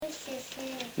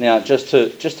Now, just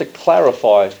to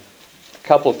clarify a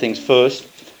couple of things first,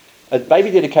 a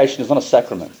baby dedication is not a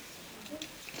sacrament.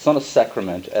 It's not a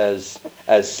sacrament as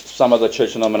some other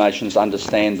church denominations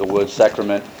understand the word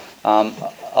sacrament.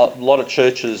 A lot of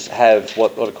churches have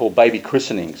what are called baby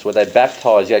christenings, where they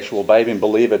baptise the actual baby and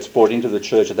believe it's brought into the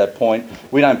church at that point.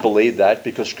 We don't believe that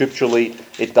because scripturally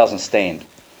it doesn't stand.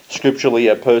 Scripturally,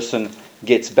 a person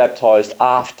gets baptised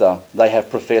after they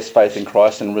have professed faith in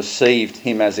Christ and received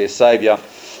him as their saviour.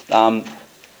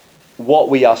 What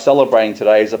we are celebrating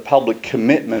today is a public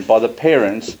commitment by the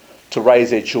parents to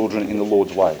raise their children in the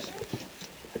Lord's ways.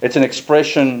 It's an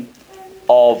expression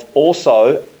of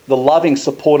also the loving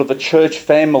support of the church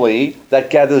family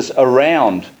that gathers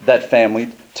around that family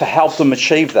to help them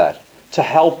achieve that, to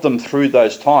help them through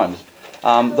those times.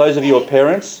 Those of you who are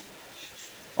parents,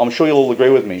 I'm sure you'll all agree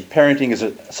with me, parenting is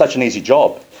such an easy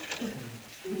job.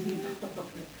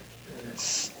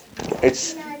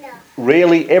 It's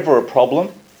rarely ever a problem.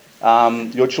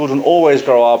 Your children always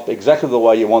grow up exactly the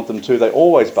way you want them to. They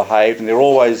always behave and they're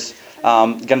always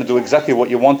going to do exactly what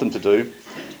you want them to do.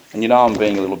 And you know I'm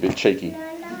being a little bit cheeky.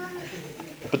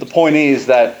 But the point is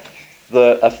that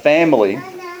a family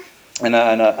and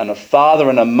a father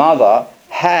and a mother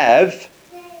have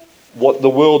what the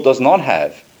world does not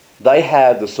have. They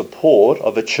have the support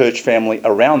of a church family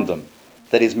around them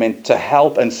that is meant to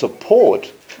help and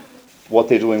support what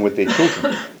they're doing with their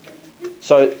children.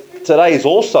 So today is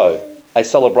also a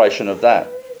celebration of that.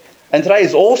 And today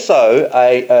is also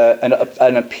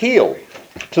an appeal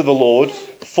to the Lord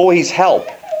for his help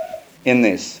in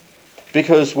this.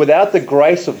 Because without the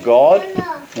grace of God,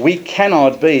 we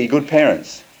cannot be good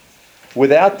parents.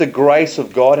 Without the grace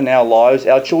of God in our lives,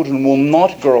 our children will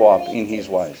not grow up in his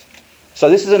ways. So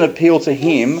this is an appeal to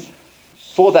him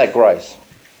for that grace.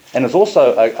 And it's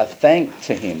also a thanks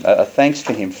to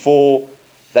him for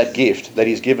that gift that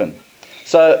he's given.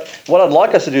 So what I'd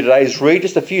like us to do today is read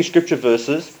just a few scripture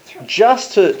verses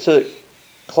just to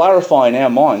clarify in our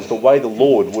minds the way the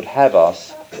Lord would have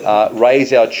us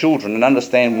raise our children and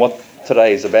understand what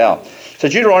today is about. So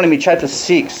Deuteronomy chapter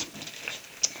 6,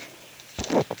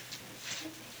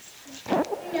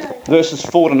 verses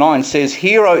 4 to 9 says,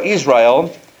 "Hear, O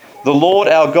Israel, the Lord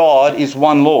our God is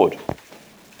one Lord.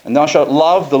 And thou shalt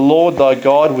love the Lord thy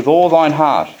God with all thine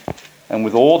heart, and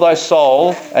with all thy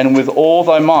soul, and with all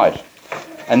thy might.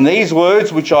 And these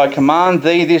words which I command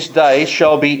thee this day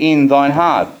shall be in thine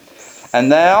heart.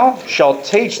 And thou shalt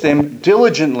teach them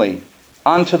diligently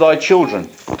unto thy children.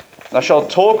 Thou shalt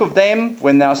talk of them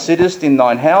when thou sittest in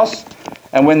thine house,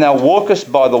 and when thou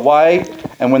walkest by the way,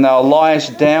 and when thou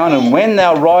liest down, and when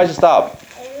thou risest up.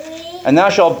 And thou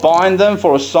shalt bind them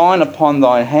for a sign upon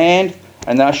thine hand,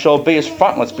 and thou shalt be as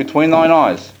frontlets between thine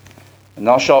eyes. And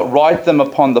thou shalt write them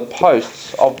upon the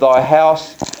posts of thy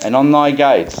house and on thy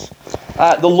gates."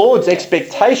 The Lord's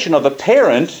expectation of a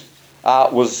parent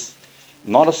was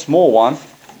not a small one,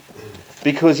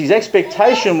 because his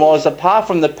expectation was, apart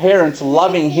from the parents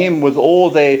loving him with all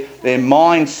their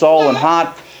mind, soul and heart,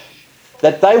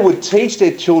 that they would teach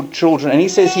their children, and he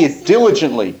says here,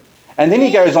 diligently. And then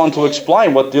he goes on to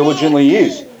explain what diligently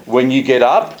is. When you get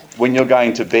up, when you're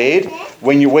going to bed,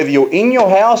 whether you're in your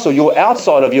house or you're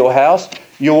outside of your house,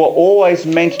 you are always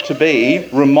meant to be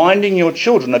reminding your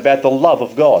children about the love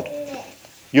of God.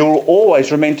 You're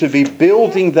always meant to be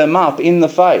building them up in the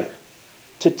faith,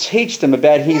 to teach them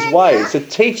about his ways, to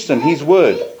teach them his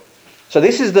word. So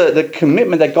this is the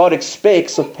commitment that God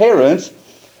expects of parents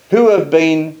who have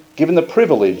been given the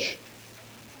privilege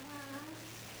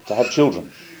to have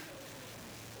children.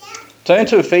 Turn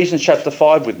to Ephesians chapter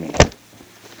 5 with me.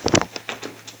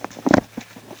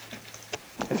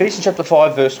 Ephesians chapter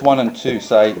 5 verse 1 and 2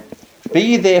 say, "Be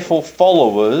ye therefore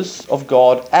followers of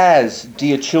God as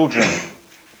dear children,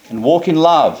 and walk in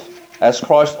love, as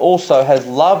Christ also has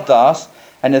loved us,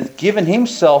 and hath given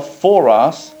himself for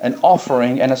us, an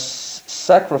offering and a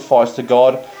sacrifice to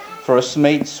God for a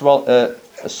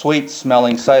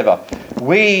sweet-smelling savour."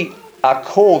 We are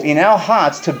called in our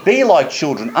hearts to be like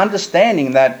children,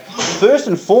 understanding that first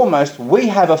and foremost we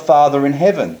have a Father in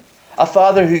heaven, a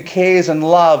Father who cares and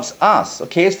loves us, or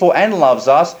cares for and loves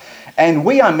us, and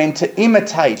we are meant to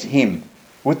imitate him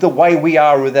with the way we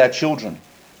are with our children.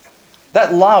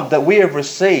 That love that we have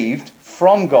received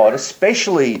from God,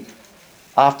 especially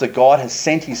after God has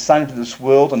sent his Son into this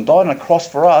world and died on a cross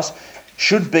for us,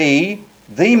 should be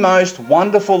the most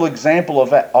wonderful example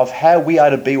of how we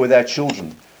are to be with our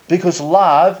children. Because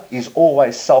love is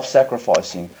always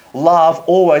self-sacrificing. Love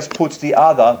always puts the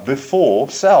other before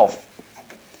self.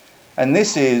 And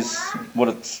this is what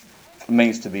it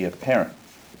means to be a parent.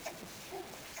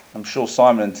 I'm sure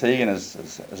Simon and Tegan,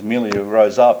 as Amelia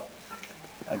rose up,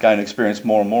 going to experience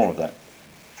more and more of that.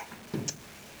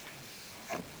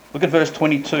 Look at verse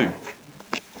 22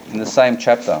 in the same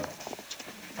chapter.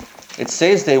 It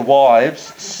says there, wives,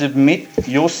 submit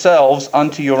yourselves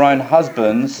unto your own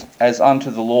husbands as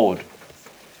unto the Lord.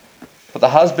 For the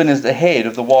husband is the head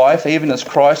of the wife, even as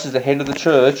Christ is the head of the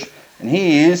church, and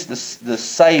he is the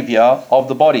Saviour of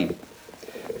the body.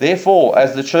 Therefore,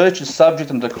 as the church is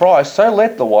subject unto Christ, so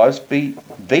let the wives be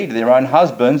to their own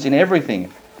husbands in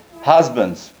everything.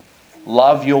 Husbands,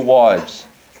 love your wives,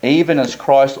 even as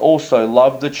Christ also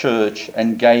loved the church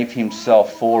and gave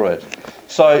himself for it.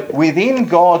 So within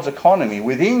God's economy,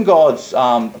 within God's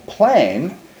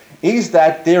plan, is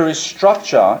that there is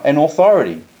structure and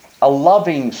authority. A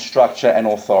loving structure and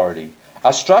authority.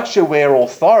 A structure where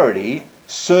authority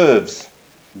serves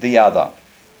the other.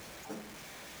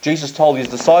 Jesus told his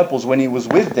disciples when he was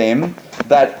with them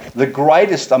that the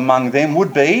greatest among them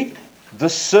would be the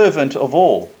servant of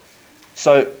all.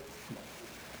 So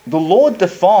the Lord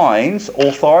defines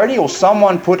authority, or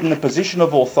someone put in a position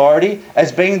of authority,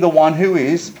 as being the one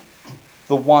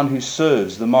who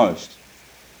serves the most.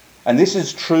 And this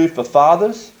is true for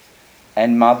fathers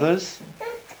and mothers.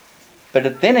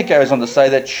 But then it goes on to say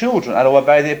that children are to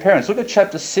obey their parents. Look at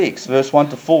chapter 6, verse 1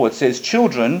 to 4. It says,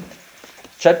 children,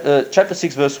 chapter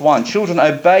 6, verse 1, children,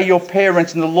 obey your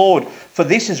parents in the Lord, for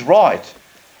this is right.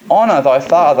 Honour thy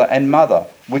father and mother,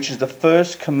 which is the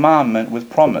first commandment with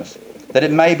promise, that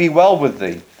it may be well with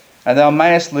thee, and thou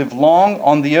mayest live long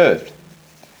on the earth.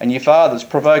 And ye fathers,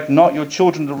 provoke not your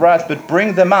children to wrath, but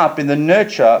bring them up in the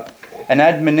nurture and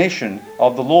admonition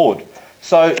of the Lord.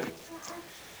 So,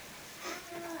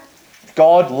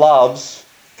 God loves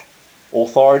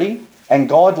authority, and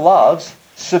God loves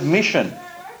submission.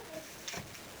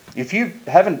 If you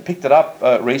haven't picked it up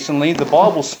recently, the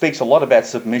Bible speaks a lot about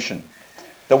submission.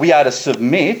 That we are to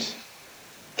submit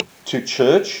to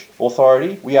church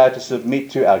authority. We are to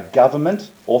submit to our government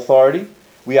authority.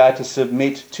 We are to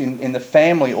submit to in the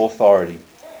family authority.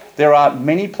 There are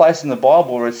many places in the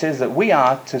Bible where it says that we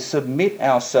are to submit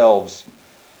ourselves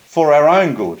for our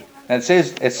own good. And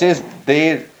it says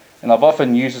there, and I've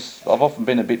often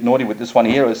been a bit naughty with this one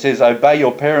here. It says, obey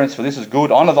your parents, for this is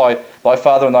good. Honour thy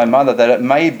father and thy mother, that it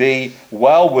may be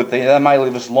well with thee, they may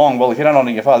live as long. Well, if you don't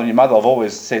honour your father and your mother, I've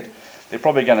always said, they're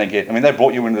probably going to they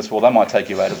brought you into this world, they might take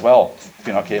you out as well, if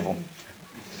you're not careful.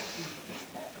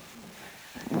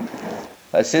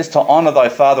 It says to honour thy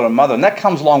father and mother, and that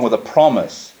comes along with a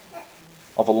promise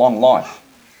of a long life.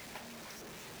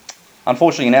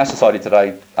 Unfortunately, in our society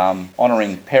today,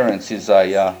 honouring parents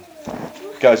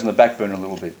goes in the back burner a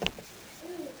little bit.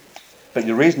 But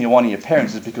the reason you honour your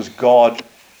parents is because God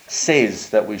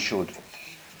says that we should.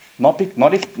 Not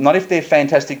if they're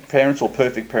fantastic parents or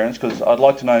perfect parents, because I'd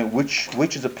like to know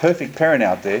which is a perfect parent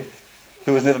out there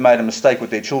who has never made a mistake with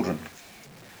their children.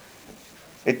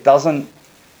 It doesn't.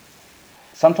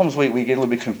 Sometimes we get a little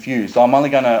bit confused. I'm only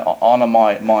going to honour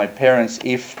my parents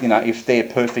if they're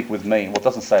perfect with me. Well, it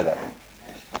doesn't say that.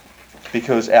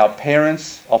 Because our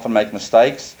parents often make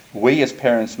mistakes. We as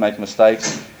parents make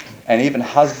mistakes. And even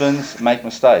husbands make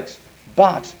mistakes.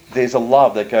 But there's a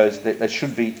love that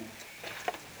should be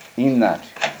in that.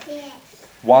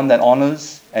 One that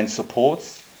honours and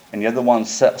supports, and the other one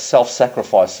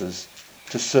self-sacrifices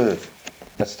to serve.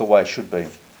 That's the way it should be.